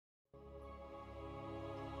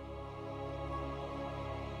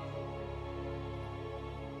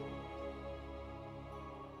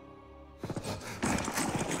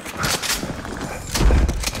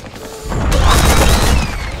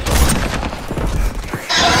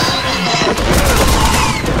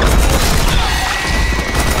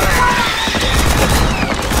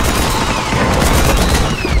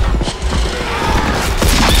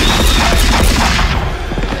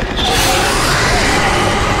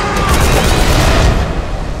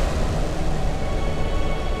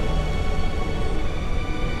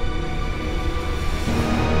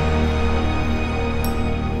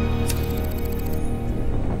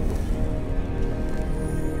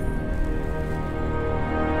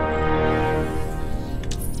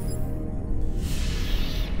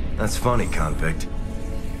That's funny, convict.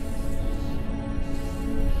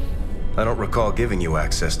 I don't recall giving you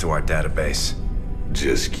access to our database.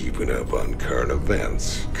 Just keeping up on current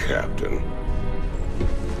events, Captain.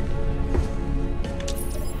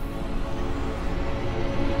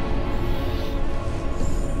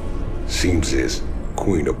 Seems this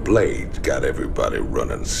Queen of Blades got everybody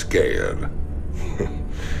running scared.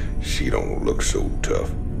 She don't look so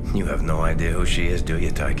tough. You have no idea who she is, do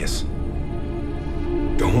you, Tychus?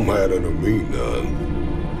 Don't matter to me none.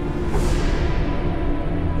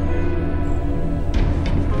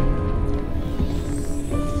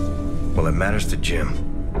 Well, it matters to Jim.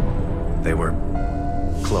 They were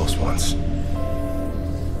close once.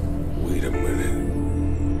 Wait a minute.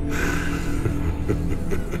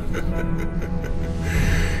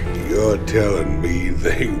 You're telling me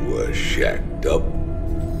they were shacked up?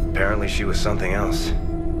 Apparently she was something else.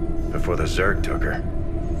 Before the Zerg took her.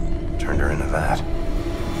 Turned her into that.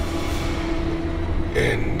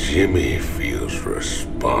 And Jimmy feels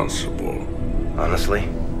responsible. Honestly,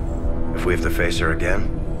 if we have to face her again,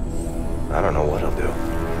 I don't know what he'll do.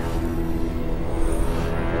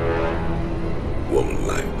 Woman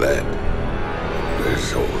like that,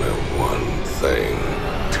 there's only one thing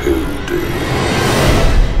to do.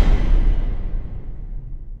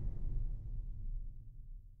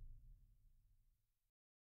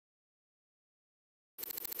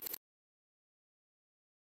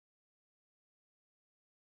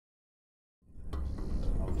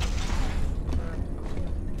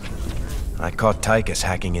 I caught Tychus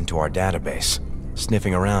hacking into our database,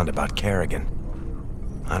 sniffing around about Kerrigan.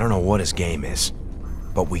 I don't know what his game is,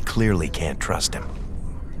 but we clearly can't trust him.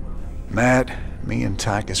 Matt, me and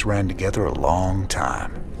Tychus ran together a long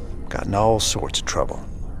time. Got in all sorts of trouble.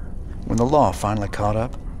 When the law finally caught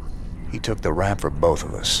up, he took the rap for both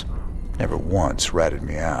of us. Never once ratted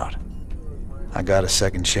me out. I got a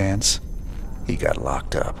second chance. He got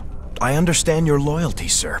locked up. I understand your loyalty,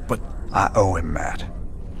 sir, but... I owe him, Matt.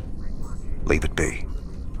 Leave it be.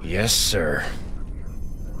 Yes, sir.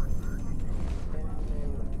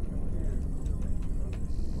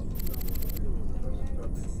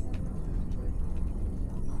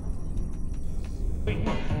 I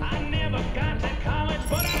never got to college,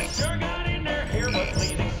 but I sure got in there here. But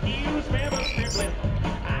please excuse me, but strictly,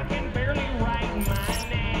 I can barely write my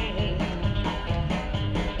name.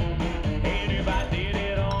 And if I did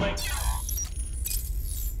it only...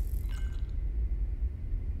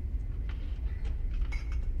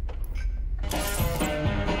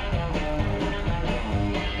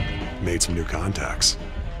 Made some new contacts.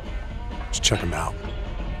 Just check them out.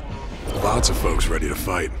 Lots of folks ready to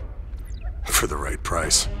fight. For the right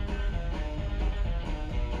price.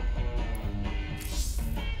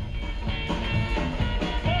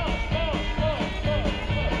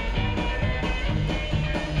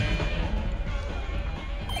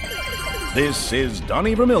 This is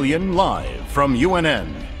Donnie Vermillion live from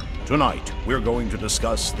UNN. Tonight, we're going to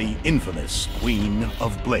discuss the infamous Queen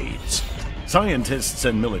of Blades. Scientists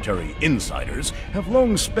and military insiders have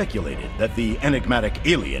long speculated that the enigmatic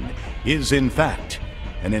alien is, in fact,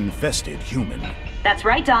 an infested human. That's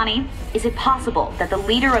right, Donnie. Is it possible that the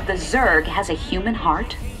leader of the Zerg has a human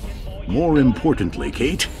heart? More importantly,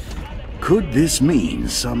 Kate, could this mean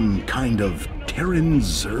some kind of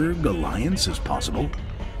Terran-Zerg alliance is possible?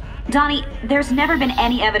 Donnie, there's never been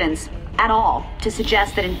any evidence at all to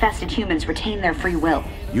suggest that infested humans retain their free will.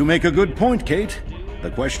 You make a good point, Kate. The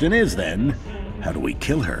question is then, how do we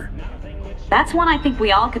kill her? That's one I think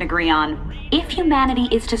we all can agree on. If humanity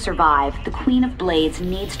is to survive, the Queen of Blades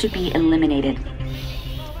needs to be eliminated.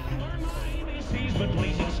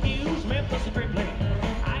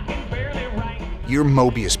 Your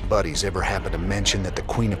Mobius buddies ever happen to mention that the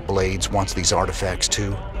Queen of Blades wants these artifacts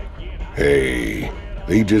too? Hey,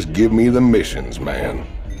 they just give me the missions, man.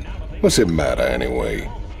 What's it matter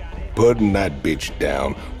anyway? Putting that bitch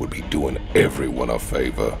down would be doing everyone a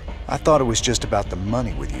favor. I thought it was just about the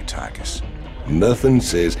money with you, Tychus. Nothing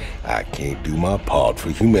says I can't do my part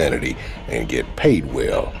for humanity and get paid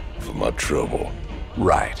well for my trouble.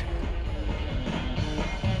 Right.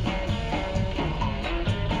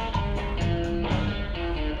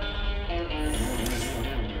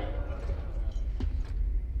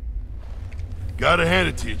 Gotta hand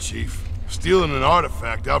it to you, Chief. Stealing an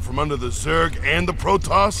artifact out from under the Zerg and the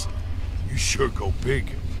Protoss? You sure go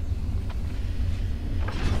big.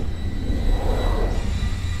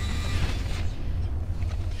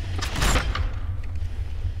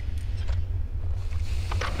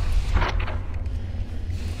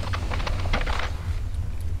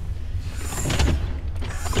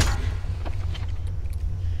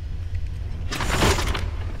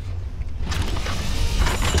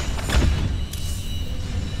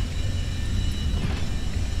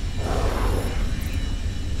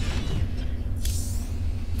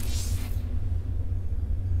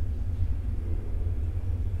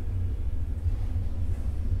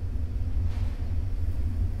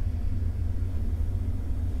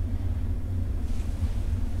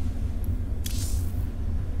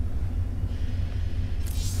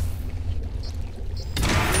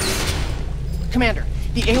 Commander,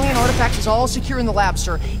 the alien artifact is all secure in the lab,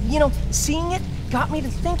 sir. You know, seeing it got me to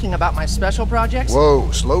thinking about my special projects. Whoa,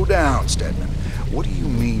 slow down, Stedman. What do you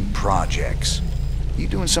mean, projects? You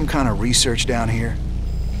doing some kind of research down here?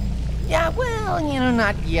 Yeah, well, you know,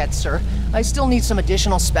 not yet, sir. I still need some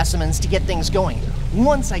additional specimens to get things going.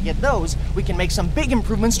 Once I get those, we can make some big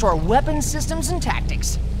improvements to our weapon systems and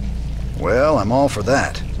tactics. Well, I'm all for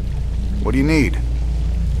that. What do you need?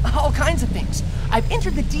 All kinds of things. I've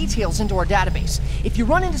entered the details into our database. If you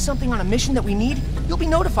run into something on a mission that we need, you'll be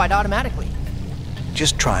notified automatically.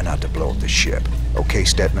 Just try not to blow up the ship, okay,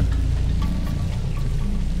 Stedman?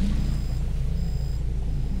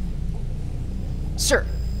 Sir,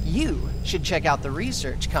 you should check out the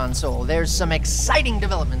research console. There's some exciting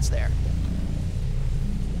developments there.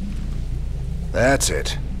 That's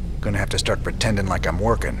it. Gonna have to start pretending like I'm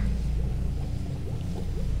working.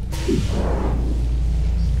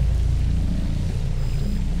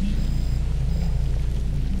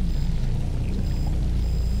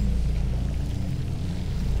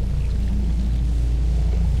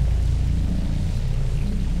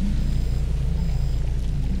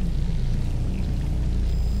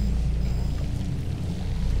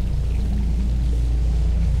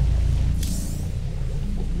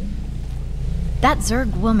 That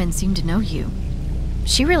Zerg woman seemed to know you.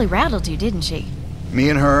 She really rattled you, didn't she? Me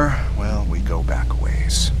and her, well, we go back a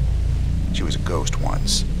ways. She was a ghost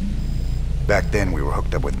once. Back then, we were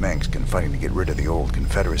hooked up with Mengsk and fighting to get rid of the old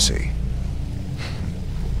Confederacy.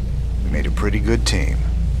 We made a pretty good team.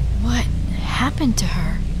 What happened to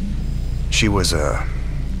her? She was a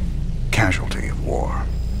casualty of war.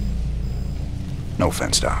 No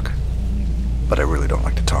offense, Doc, but I really don't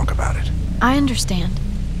like to talk about it. I understand.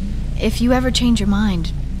 If you ever change your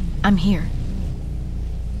mind, I'm here.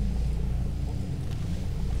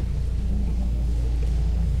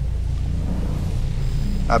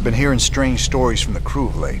 I've been hearing strange stories from the crew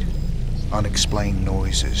of late. Unexplained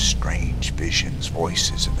noises, strange visions,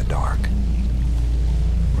 voices in the dark.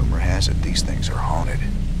 Rumor has it these things are haunted.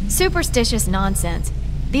 Superstitious nonsense.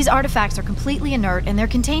 These artifacts are completely inert and they're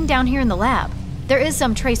contained down here in the lab. There is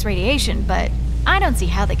some trace radiation, but I don't see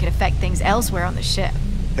how they could affect things elsewhere on the ship.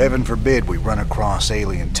 Heaven forbid we run across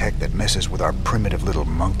alien tech that messes with our primitive little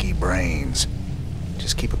monkey brains.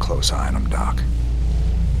 Just keep a close eye on them, Doc.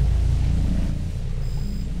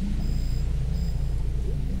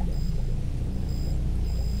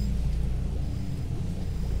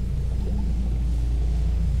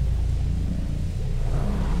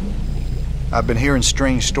 I've been hearing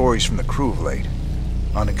strange stories from the crew of late.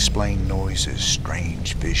 Unexplained noises,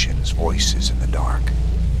 strange visions, voices in the dark.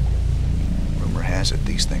 Rumor has it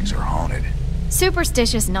these things are haunted.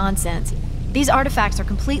 Superstitious nonsense. These artifacts are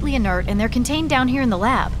completely inert and they're contained down here in the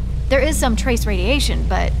lab. There is some trace radiation,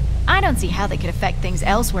 but I don't see how they could affect things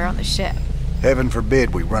elsewhere on the ship. Heaven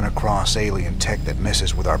forbid we run across alien tech that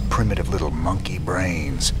messes with our primitive little monkey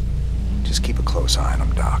brains. Just keep a close eye on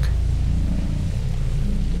them, Doc.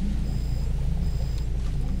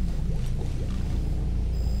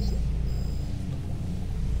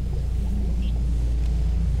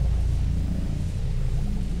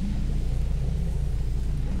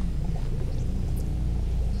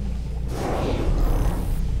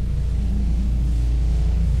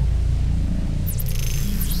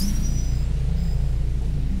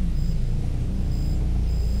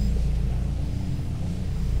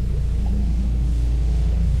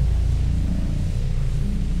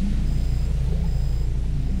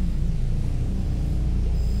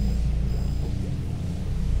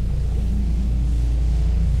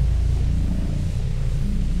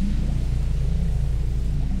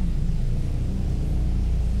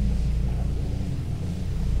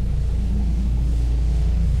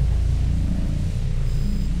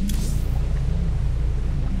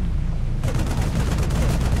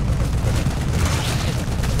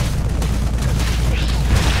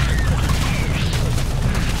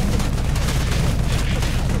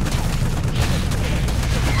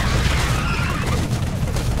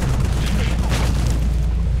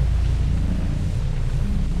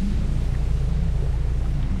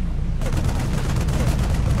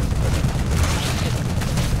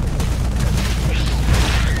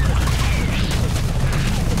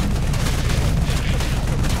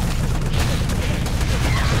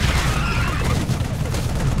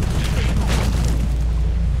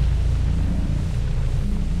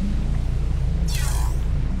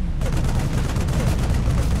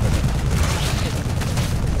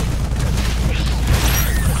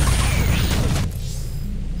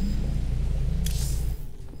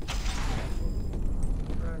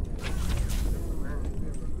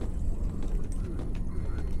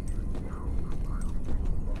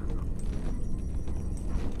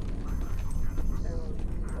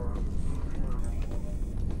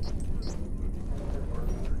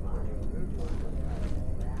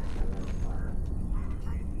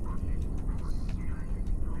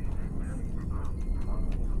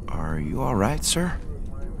 you alright, sir?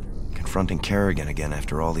 Confronting Kerrigan again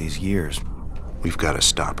after all these years. We've got to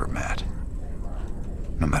stop her, Matt.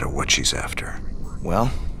 No matter what she's after.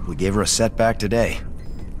 Well, we gave her a setback today.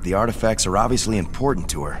 The artifacts are obviously important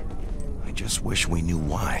to her. I just wish we knew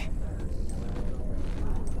why.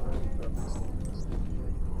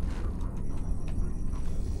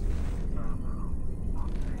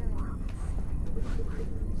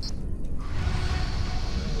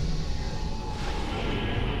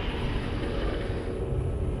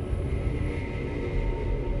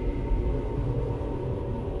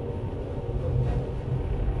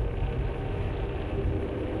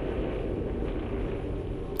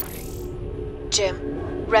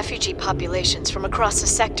 Jim, refugee populations from across the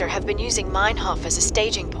sector have been using Meinhof as a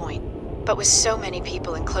staging point. But with so many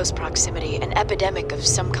people in close proximity, an epidemic of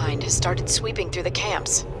some kind has started sweeping through the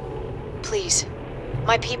camps. Please,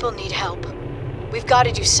 my people need help. We've got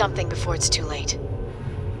to do something before it's too late.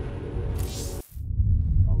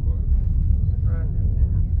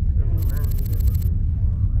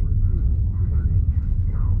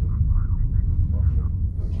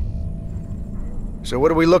 So what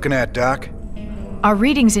are we looking at, Doc? Our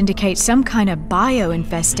readings indicate some kind of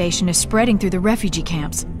bio-infestation is spreading through the refugee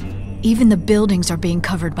camps. Even the buildings are being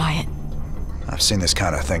covered by it. I've seen this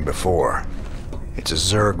kind of thing before. It's a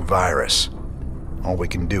Zerg virus. All we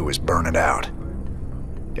can do is burn it out.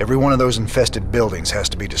 Every one of those infested buildings has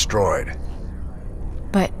to be destroyed.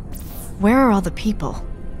 But where are all the people?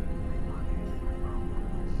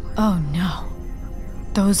 Oh no.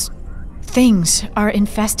 Those things are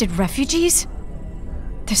infested refugees?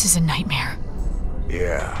 This is a nightmare.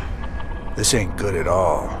 Yeah, this ain't good at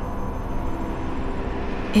all.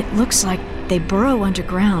 It looks like they burrow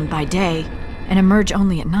underground by day and emerge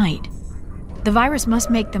only at night. The virus must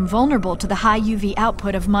make them vulnerable to the high UV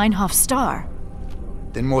output of Meinhof's star.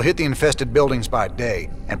 Then we'll hit the infested buildings by day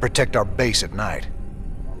and protect our base at night.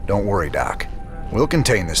 Don't worry, Doc. We'll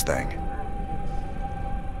contain this thing.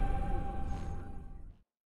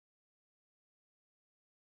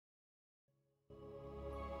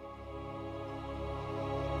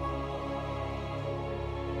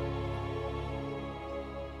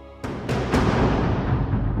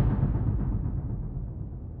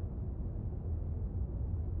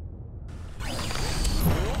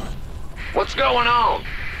 What's going on?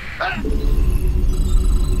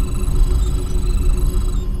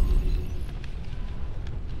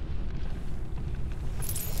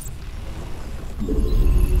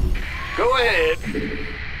 Go ahead.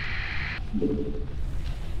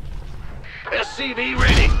 SCV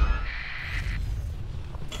ready.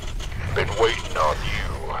 Been waiting on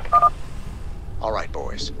you. All right,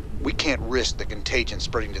 boys. We can't risk the contagion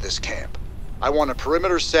spreading to this camp. I want a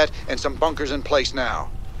perimeter set and some bunkers in place now.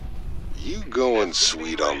 You going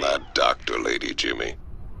sweet on that doctor lady, Jimmy.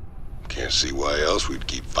 Can't see why else we'd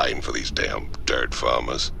keep fighting for these damn dirt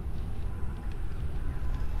farmers.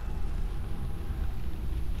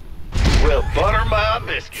 Well, butter my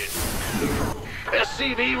biscuit.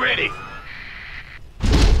 SCV ready.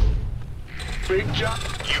 Big job.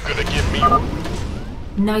 You gonna give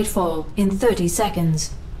me Nightfall in 30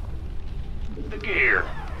 seconds. the gear?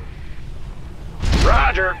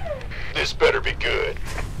 Roger. This better be good.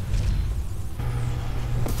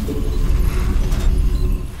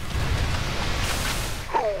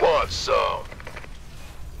 Who wants some?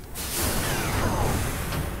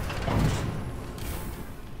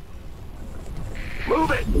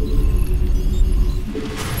 Move it.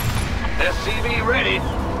 SCV ready.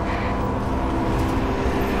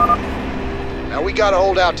 Now we gotta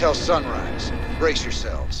hold out till sunrise. Brace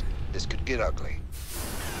yourselves. This could get ugly.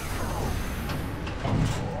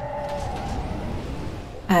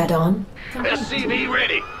 Add-on. SCV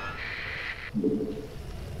ready.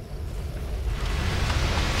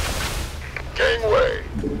 Gangway,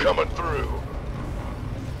 coming through.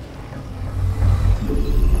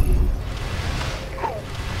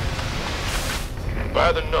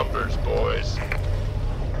 By the numbers, boys.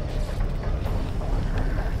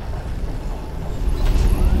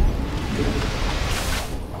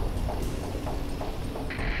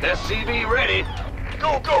 SCV ready.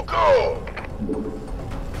 Go, go, go!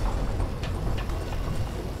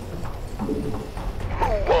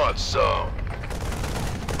 Who wants some?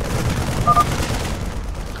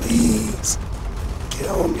 Please,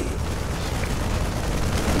 kill me.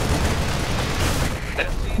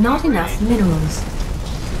 Not enough minerals.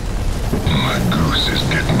 My goose is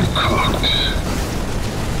getting cooked.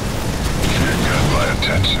 You got my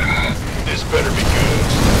attention. This better be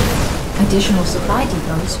good. Additional supply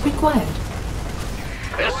depots required.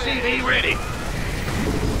 SCV ready.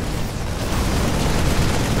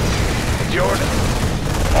 Jordan,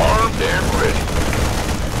 armed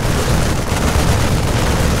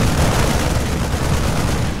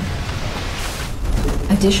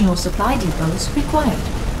Additional supply depots required.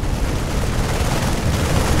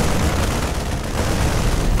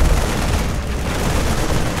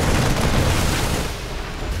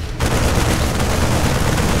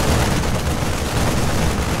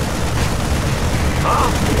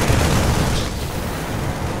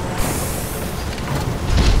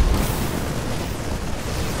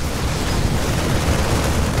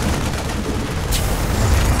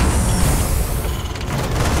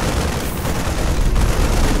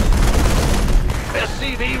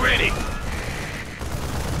 SCV ready.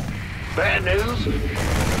 Bad news?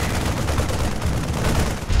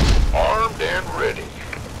 Armed and ready.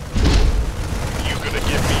 You gonna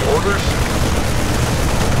give me orders?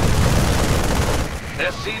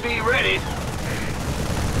 SCV ready.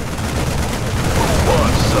 Who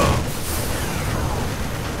wants some?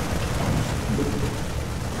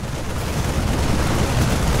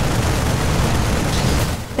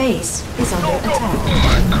 Base is under attack.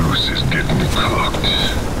 My goose is getting cooked.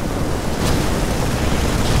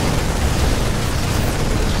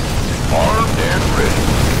 Armed and ready.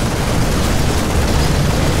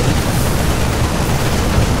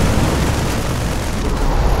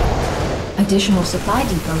 Additional supply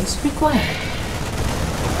depots required.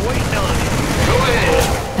 Waiting on you. Go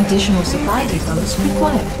ahead. Additional supply depots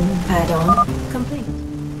required. Add-on complete.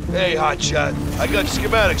 Hey, Hotshot. I got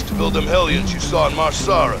schematics to build them Hellions you saw in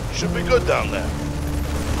Marsara. Should be good down there.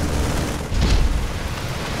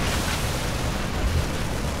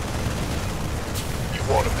 You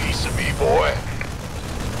want a piece of me, boy?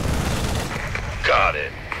 Got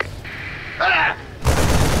it. Ah!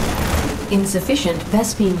 Insufficient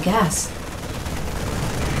Vespine gas.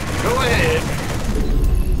 Go ahead.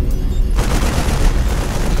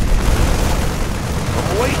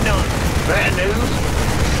 I'm waiting on you. Bad news?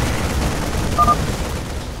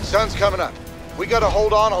 Sun's coming up. We gotta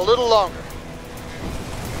hold on a little longer.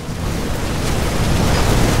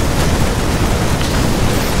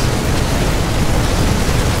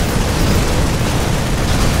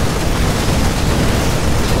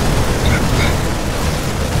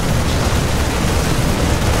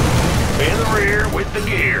 In the rear with the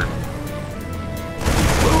gear.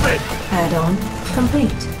 Move it. Add-on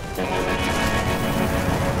complete.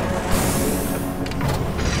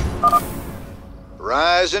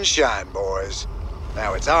 Rise and shine, boys.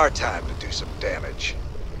 Now it's our time to do some damage.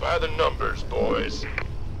 By the numbers, boys.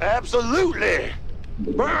 Absolutely.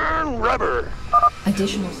 Burn rubber.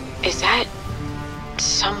 Additional. Is that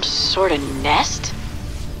some sort of nest?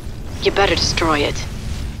 You better destroy it.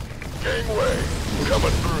 Gangway,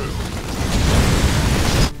 coming through.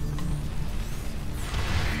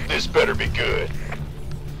 This better be good.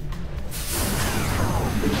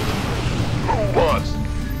 Who wants?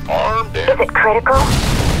 Armed and... Is it critical?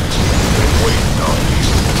 Been waiting on you.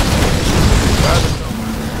 By the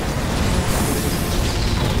numbers.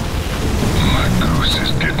 My goose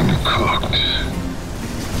is getting cooked.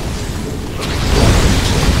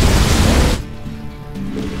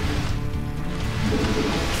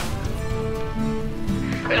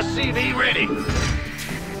 SCV ready.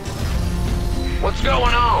 What's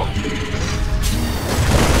going on? You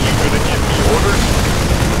gonna give me orders?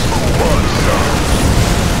 Who wants some?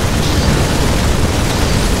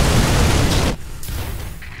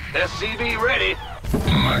 SCV ready.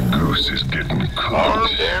 My goose is getting cooked.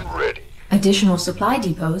 Armed and ready. Additional supply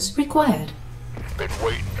depots required. Been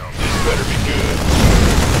waiting on this. Better be good.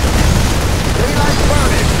 Daylight's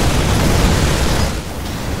burning.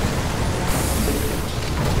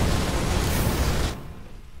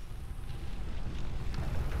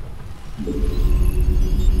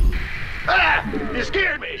 Ah! You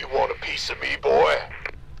scared me. You want a piece of me, boy?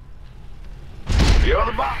 You're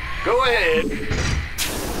the boss. Go ahead.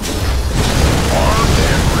 Armed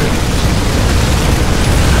and ready.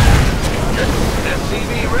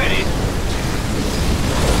 SCV ready.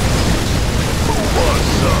 Who wants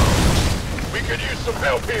some? We could use some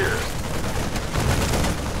help here.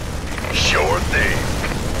 Sure thing.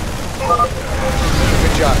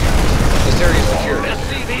 Good job, guys. This area's secure.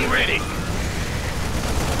 SCV ready.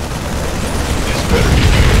 This better be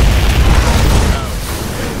good.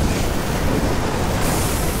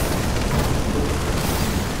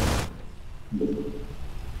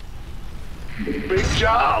 Big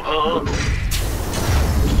job, huh?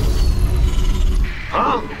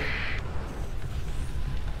 Huh?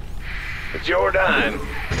 It's your dime.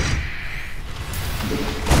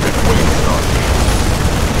 been waiting on you.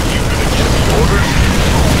 You gonna give me orders?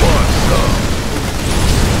 Who wants some?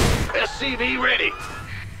 SCV ready.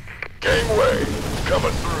 Gangway,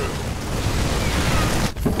 coming through.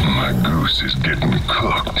 My goose is getting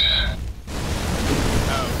cooked.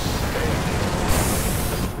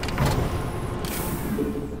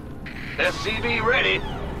 SCV ready.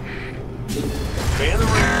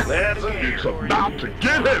 It's about to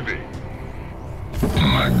get heavy.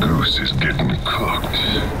 My goose is getting cooked.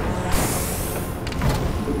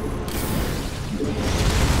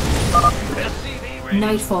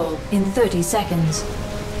 Nightfall in 30 seconds.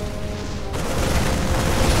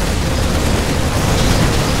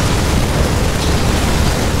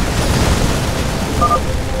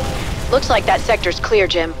 Looks like that sector's clear,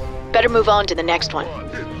 Jim. Better move on to the next one.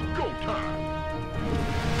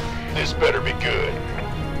 This better be good.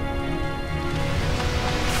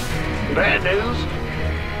 Bad news?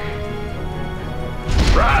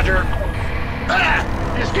 Roger. Ah!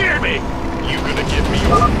 You scared me! You gonna give me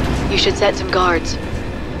your... You should set some guards.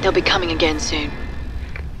 They'll be coming again soon.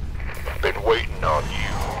 Been waiting on you.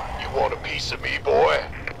 You want a piece of me, boy?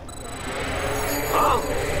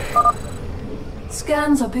 Huh?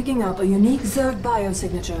 Scans are picking up a unique Zerg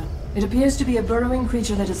biosignature. It appears to be a burrowing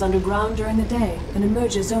creature that is underground during the day and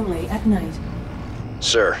emerges only at night.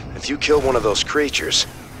 Sir, if you kill one of those creatures,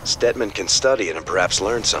 Stetman can study it and perhaps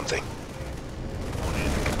learn something.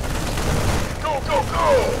 Go, go,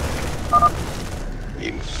 go!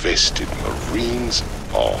 Infested Marines?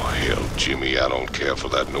 Oh, hell, Jimmy, I don't care for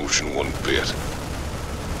that notion one bit.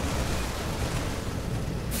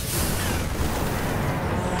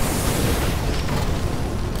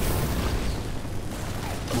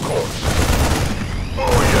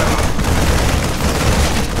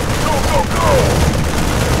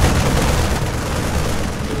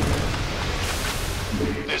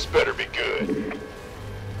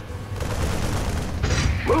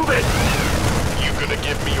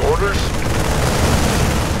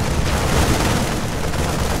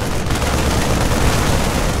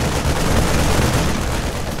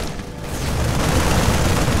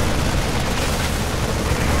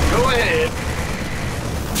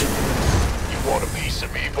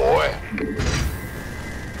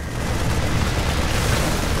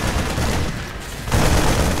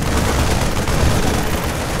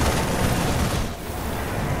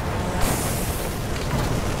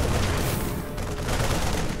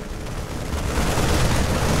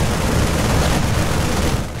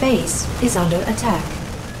 Base is under attack.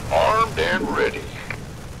 Armed and ready.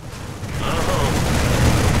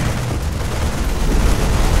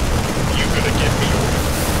 You gonna get me over?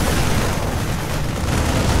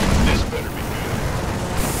 This better be good.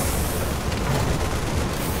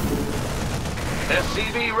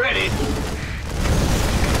 SCV ready.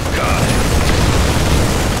 Got it.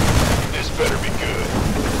 This better be good.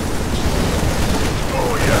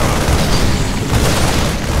 Oh yeah.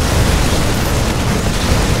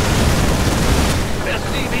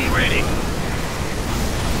 SCV ready.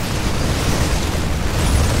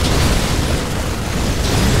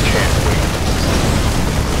 Can't wait.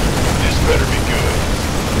 This better be good.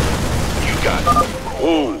 You got it.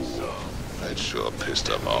 Oh, that sure pissed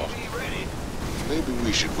them off. Maybe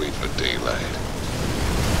we should wait for daylight.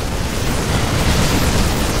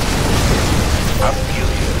 I feel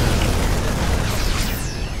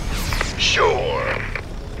you. Sure.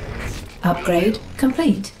 Upgrade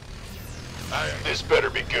complete. This better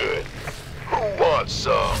be good. Who wants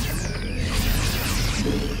some?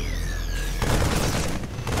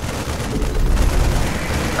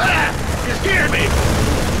 Ah! You scared me!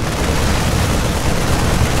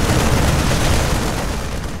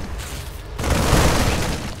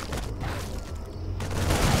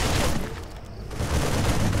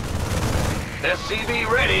 SCV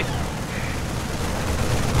ready.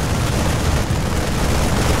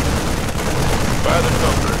 By the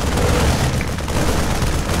numbers, boys.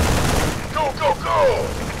 Go, go, go!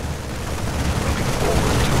 Looking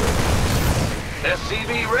forward to it.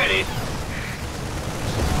 SCV ready.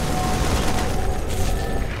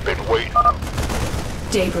 Been waiting.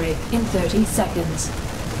 Daybreak in 30 seconds.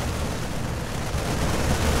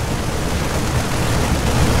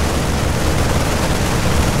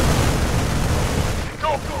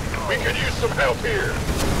 Go, go, go! We could use some help here.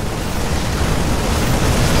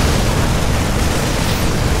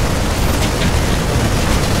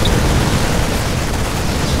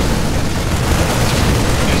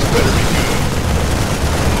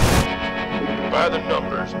 By the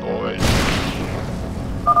numbers, boys.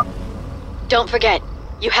 Don't forget,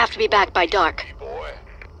 you have to be back by dark. Boy.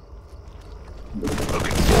 Looking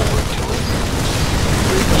forward to it.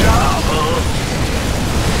 Good job, huh?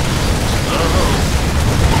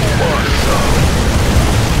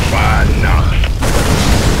 Why not?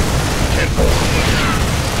 10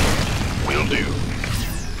 Will do.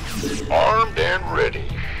 Armed and ready.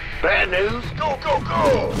 Bad news? Go, go,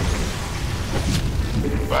 go!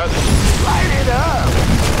 By the... Light it up!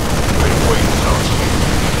 Been waiting on you.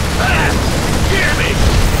 Hear me!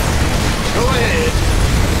 Go ahead.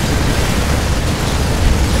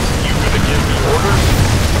 You gonna give me orders?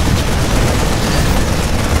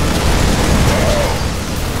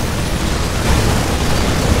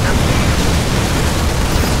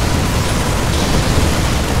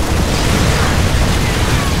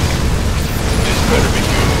 This better be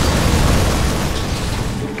good.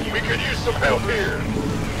 We could use some help here.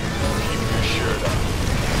 Keep your shirt on.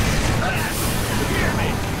 Hear me?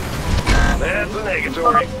 That's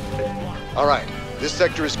negatory. All right, this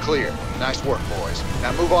sector is clear. Nice work, boys.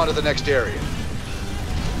 Now move on to the next area.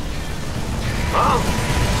 Huh?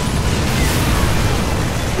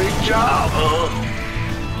 Big job, huh?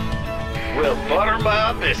 Well, butter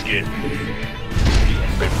my biscuit.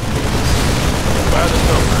 By the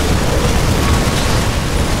numbers.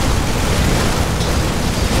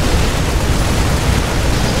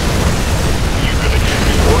 You gonna give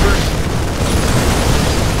me orders?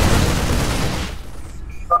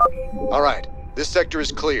 All right, this sector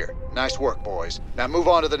is clear. Nice work, boys. Now move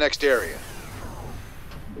on to the next area.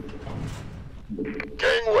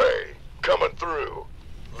 Gangway, coming through.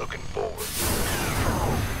 Looking forward.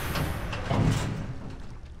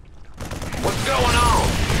 What's going on?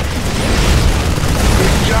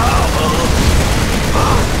 Good job, huh?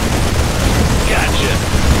 Gotcha.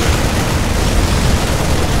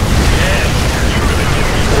 Yeah, you gonna give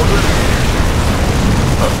me orders?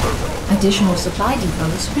 Additional supply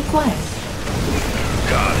depots required.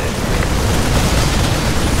 Got it.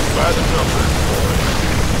 By the numbers, boys.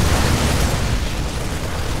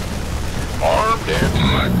 Armed and...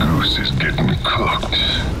 My goose is getting cooked.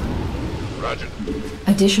 Roger.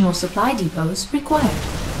 Additional supply depots required.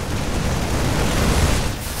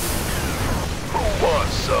 Who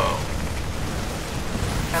wants some?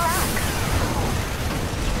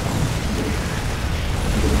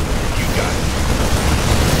 You got it.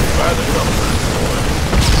 By the numbers, boys.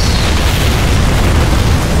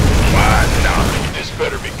 Why not? This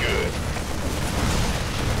better be good.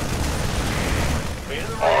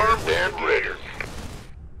 Armed and ready.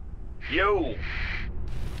 Yo.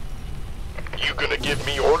 You gonna give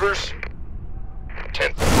me orders?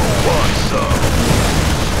 10th. Who wants some?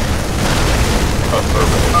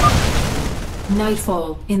 Affirmative.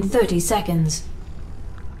 Nightfall in 30 seconds.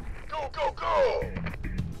 Go, go, go!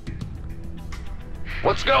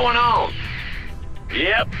 What's going on?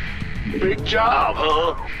 Yep. Big job,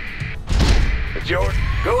 huh? It's yours.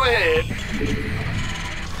 Go ahead.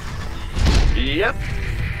 Yep.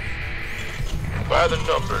 By the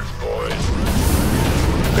numbers, boys.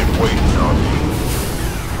 Been waiting on you.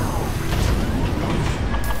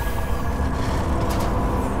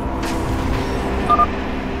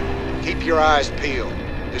 Keep your eyes peeled.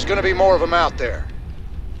 There's gonna be more of them out there.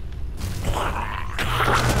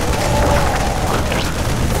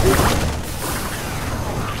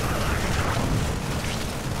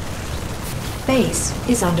 Base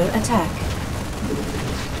is under attack.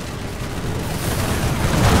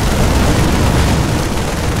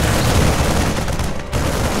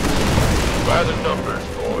 By the numbers,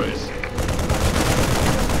 boys.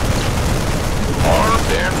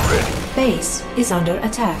 Armed and ready. Base is under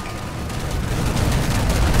attack.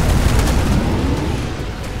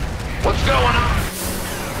 What's going on?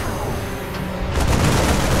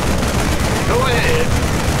 Go ahead.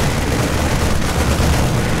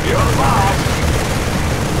 You're the boss.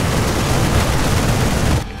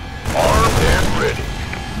 Armed and ready.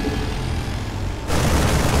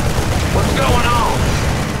 What's going on?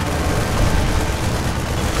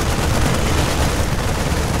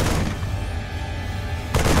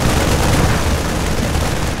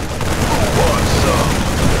 Who wants some?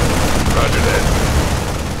 Roger that.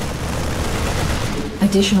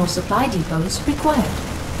 Additional supply depots required.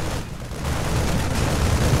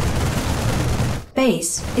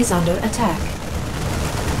 Base is under attack.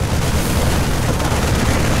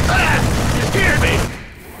 Ah! You scared me!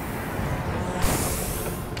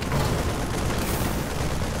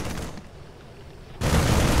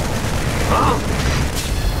 Huh?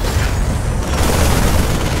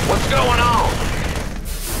 What's going on?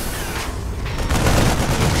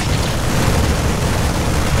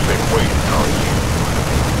 Been waiting on you.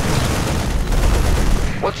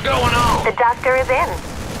 What's going on? The doctor is in.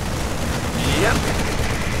 Yep.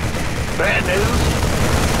 Bad news.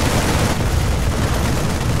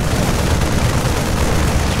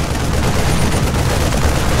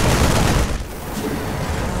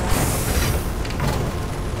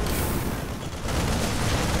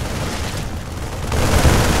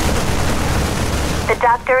 The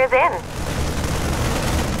doctor is in.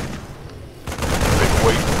 Been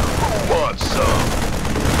waiting. Who wants some?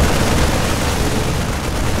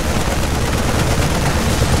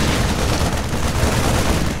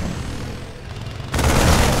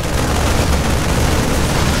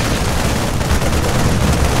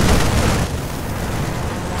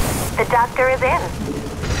 reactor is in.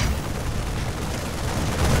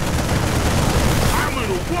 I'm in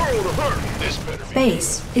a world of hurt. This better be.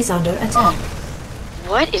 Base is under attack.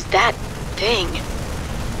 What is that thing?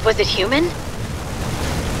 Was it human?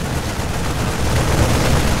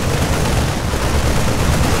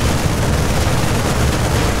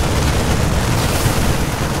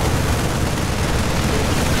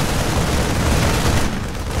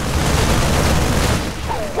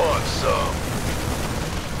 Who wants some?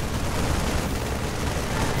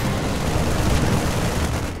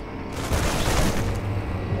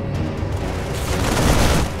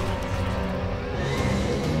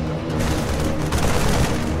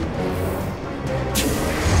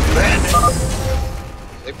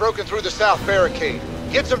 They've broken through the south barricade.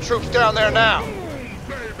 Get some troops down there now.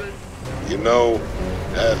 You know,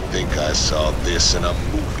 I think I saw this in a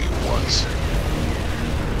movie once.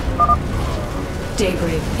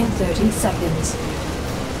 Daybreak in 30 seconds.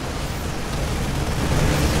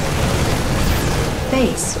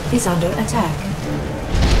 Base is under attack.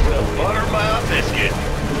 Well, butter my biscuit.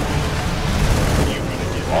 You gonna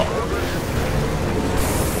get off?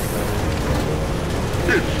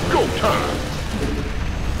 It's go time.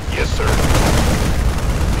 Yes, sir.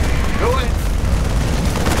 Go ahead.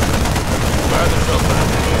 By the number.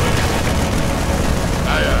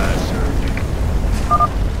 Aye, aye, sir.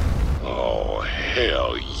 Oh,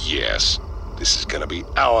 hell yes. This is gonna be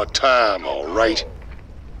our time, all right.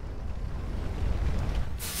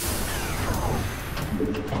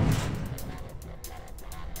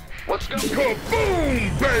 Let's go.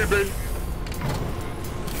 Kaboom, baby!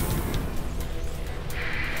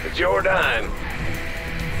 It's your dime.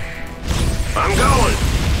 I'm going.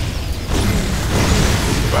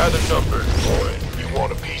 By the numbers, boy. You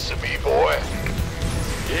want a piece of me, boy?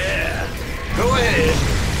 Yeah. Go ahead.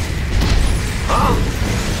 Huh?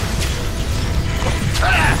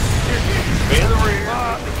 Ah! In the rear.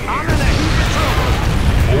 I'm in a heap of trouble.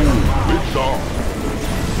 Oh, it's on.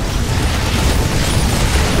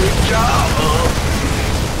 Good job, huh?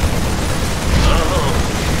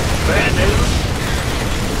 Bad news?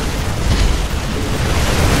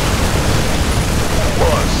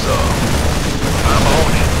 What's up? I'm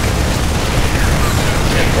on it.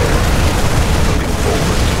 Looking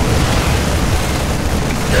forward to it.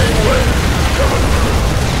 Gangway, coming through.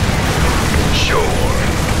 Sure.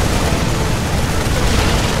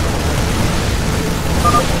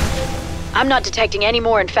 I'm not detecting any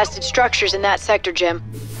more infested structures in that sector, Jim.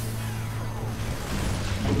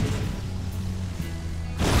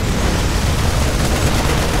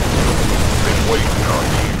 Been waiting on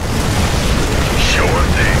you. Sure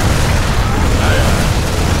thing.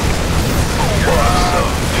 What's up?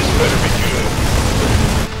 This better be good.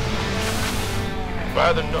 By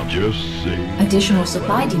the number. Just see. Additional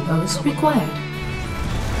supply depots required.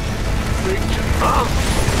 Huh?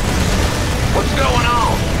 What's going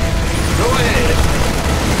on? Go ahead.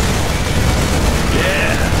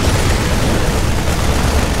 Yeah.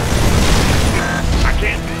 I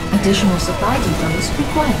can't. Additional supply depots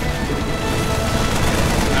required.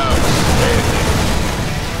 Outstanding.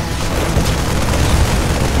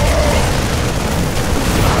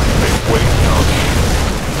 I've been waiting on you.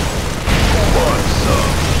 What's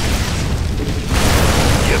up?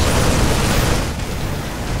 Yes, sir.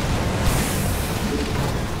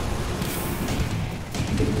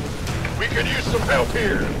 We could use some help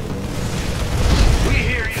here. We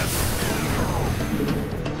hear you.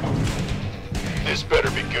 This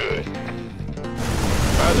better be good.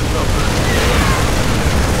 By the number.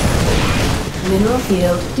 Mineral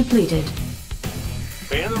field depleted.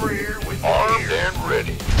 In the rear with armed and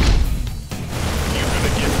ready. You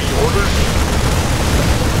gonna give me orders?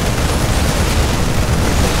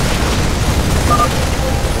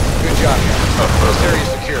 Good job, guys. This area's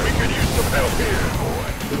secure. We could use some help here, boy.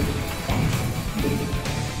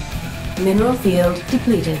 Mineral field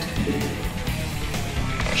depleted.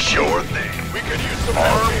 Sure thing. We could use some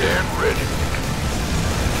armed and ready.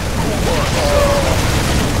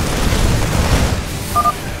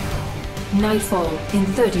 Nightfall in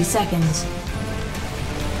 30 seconds.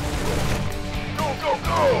 Go, go,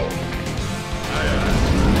 go!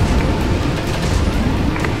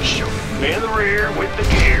 Sure. In the rear with the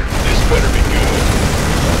gear. This better be good.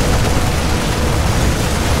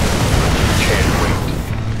 Can't wait.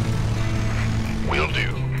 Will do.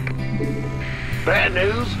 Bad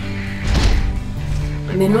news?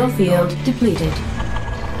 Mineral field depleted.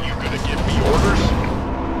 You gonna give me orders?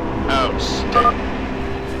 Outstanding.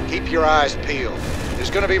 Keep your eyes peeled. There's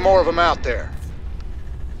gonna be more of them out there.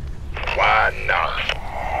 Why not?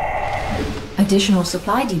 Additional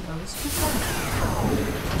supply depots required.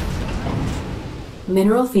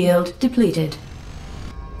 Mineral field depleted.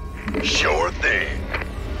 Sure thing.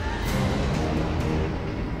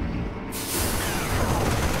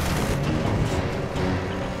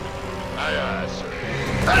 Aye, aye, sir.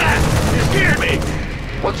 Ah! You scared me!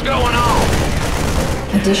 What's going on?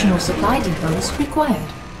 Additional supply depots required.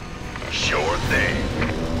 Sure thing.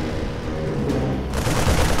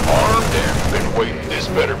 Armed and been waiting. This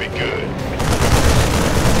better be good.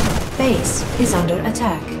 Base is under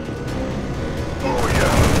attack. Oh,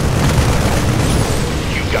 yeah.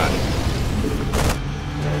 You got it.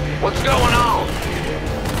 What's going on?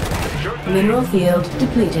 Mineral field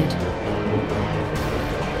depleted.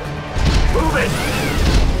 Move it!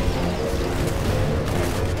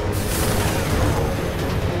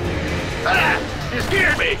 Ah! You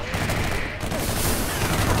scared me!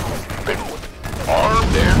 Been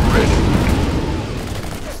armed and ready.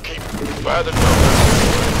 Keep by the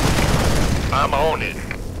numbers. I'm on it.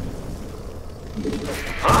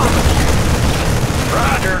 Huh?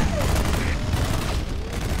 Roger.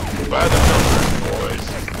 By the numbers, boys.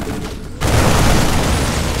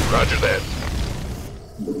 Roger that.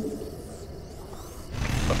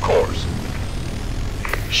 Of course.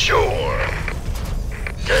 Sure.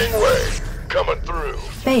 Gangway, coming through.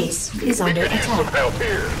 Base is under We could use some attack. help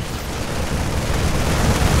here.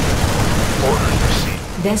 Orders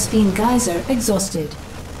received. Vespine geyser exhausted.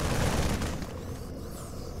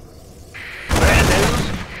 Bad news.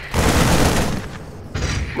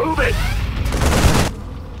 Move it!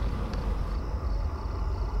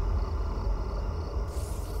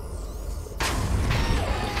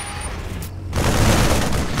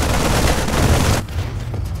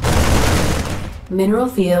 Mineral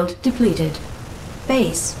field depleted.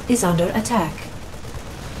 Base is under attack.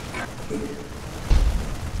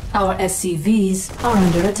 Our SCVs are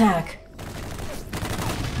under attack.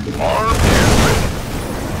 Armed and ready.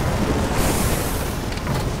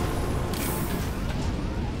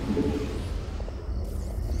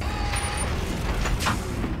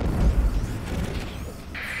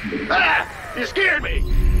 Ah! You scared me!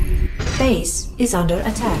 Base is under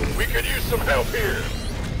attack. We could use some help here.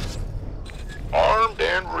 Armed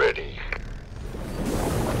and ready.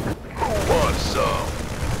 Who wants some?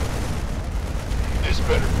 This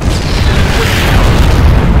better be.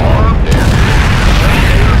 Armed and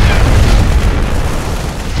ready.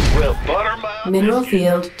 Well, butter my Mineral biscuit.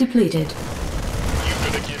 field depleted. You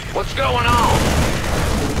gonna get What's going on?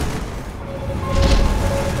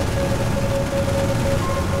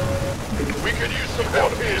 We could use some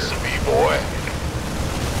help here, boy.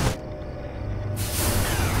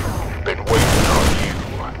 Been waiting on you.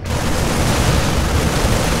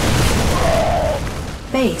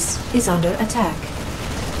 Base is under attack.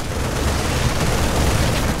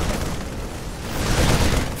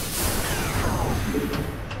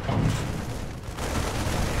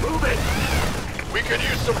 Move it. We could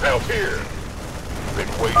use some help here. Been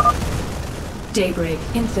waiting, Daybreak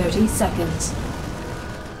in 30 seconds.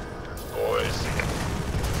 boys.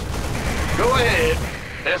 Go ahead.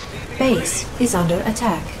 SCV. Base is under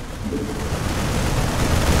attack.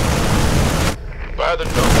 By the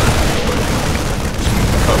numbers, boys.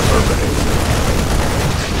 Affirmative.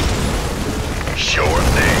 Sure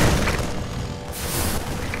thing.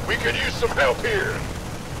 We could use some help here.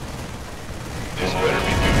 This better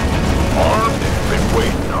be good. Armed and been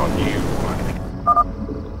waiting on you.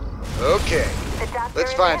 Okay,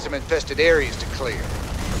 let's find some infested areas to clear.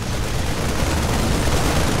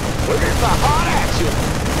 Where's the hot action?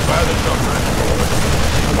 By the numbers, boys.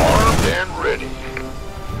 Armed and ready.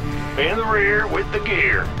 In the rear with the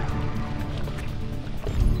gear.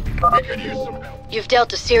 We could use some help. You've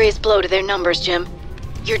dealt a serious blow to their numbers, Jim.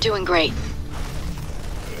 You're doing great.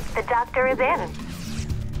 The doctor is in.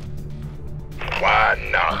 Why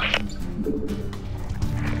not?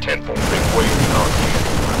 Tenfold been waiting on you.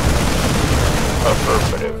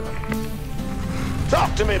 Affirmative. Talk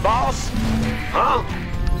to me, boss. Huh?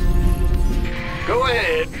 Go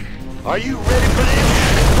ahead. Are you ready for this?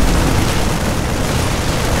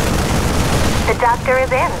 The doctor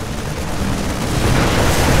is in.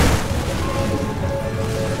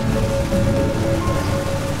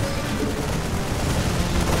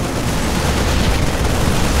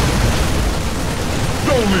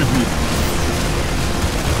 Don't leave me.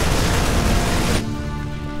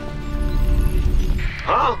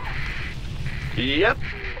 Huh? Yep.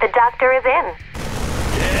 The doctor is in.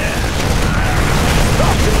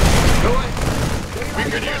 Talk to me. Go ahead. We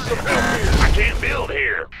could use some help here. I can't build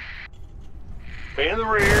here. In the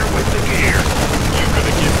rear with the gear. You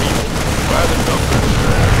gonna give me by the numbers.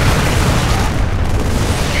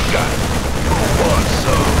 You got it. Who wants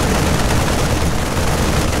some?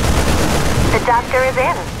 The doctor doctor is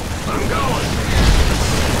in. I'm going.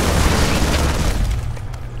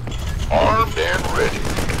 Armed and ready.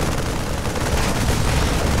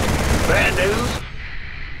 Bad news?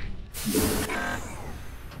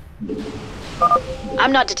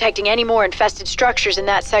 I'm not detecting any more infested structures in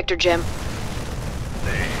that sector, Jim.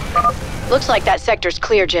 Looks like that sector's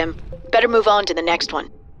clear, Jim. Better move on to the next one.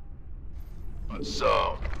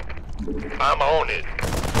 So, I'm on it.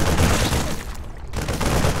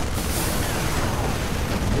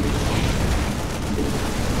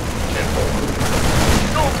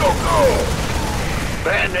 Go, go, go!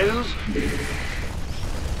 Bad news?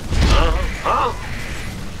 Huh?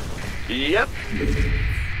 Yep.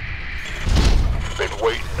 Been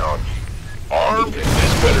waiting on you. Armed, and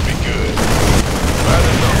this better be good.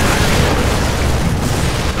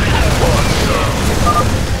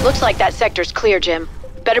 Looks like that sector's clear, Jim.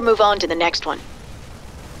 Better move on to the next one.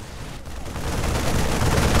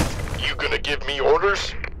 You gonna give me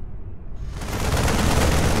orders?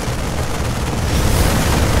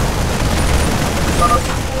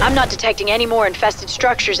 I'm not detecting any more infested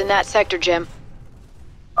structures in that sector, Jim.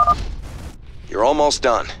 You're almost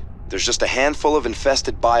done. There's just a handful of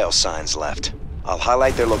infested biosigns left. I'll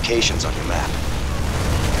highlight their locations on your map.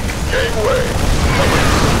 Gangway!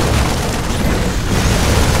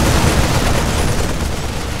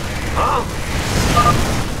 Huh?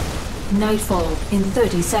 Nightfall in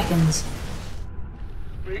 30 seconds.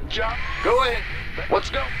 Big job. Go ahead. Let's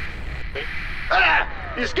go.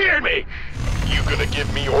 Ah! You scared me! You gonna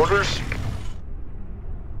give me orders?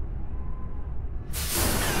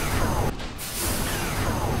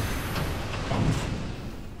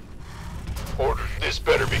 Orders. This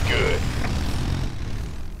better be good.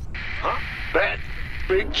 Huh? Bad.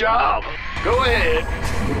 Big job. Go ahead.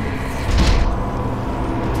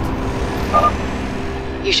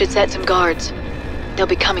 You should set some guards. They'll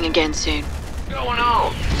be coming again soon. What's going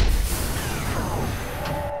on?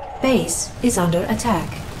 Base is under attack.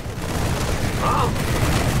 Huh?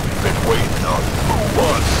 Been waiting on who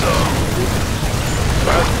wants some.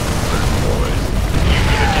 Boys, you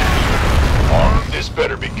gonna get me armed? This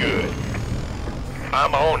better be good.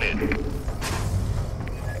 I'm on it.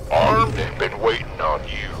 Armed and been waiting on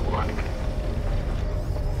you.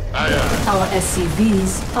 Our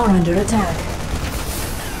SCVs are under attack.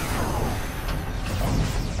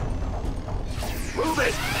 Move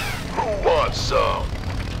it! Who wants some?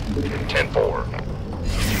 10-4.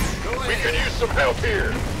 We could use some help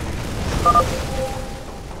here.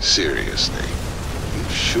 Seriously, you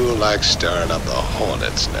sure like stirring up the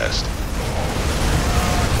hornet's nest.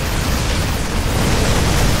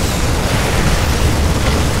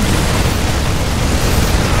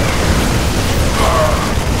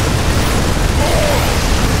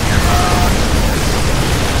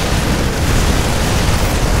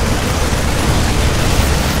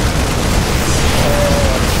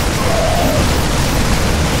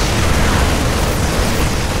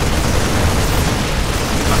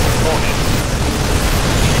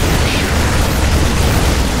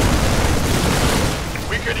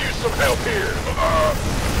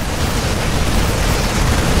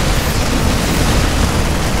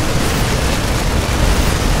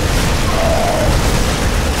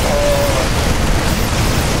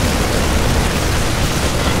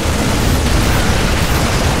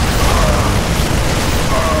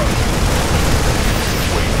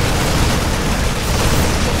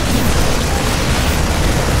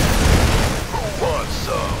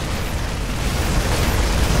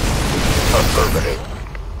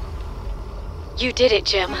 You did it,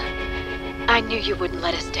 Jim. I knew you wouldn't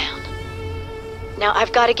let us down. Now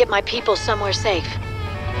I've got to get my people somewhere safe.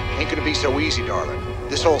 Ain't gonna be so easy, darling.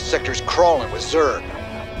 This whole sector's crawling with Zerg.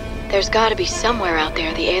 There's got to be somewhere out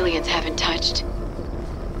there the aliens haven't touched.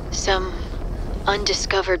 Some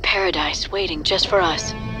undiscovered paradise waiting just for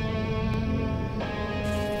us.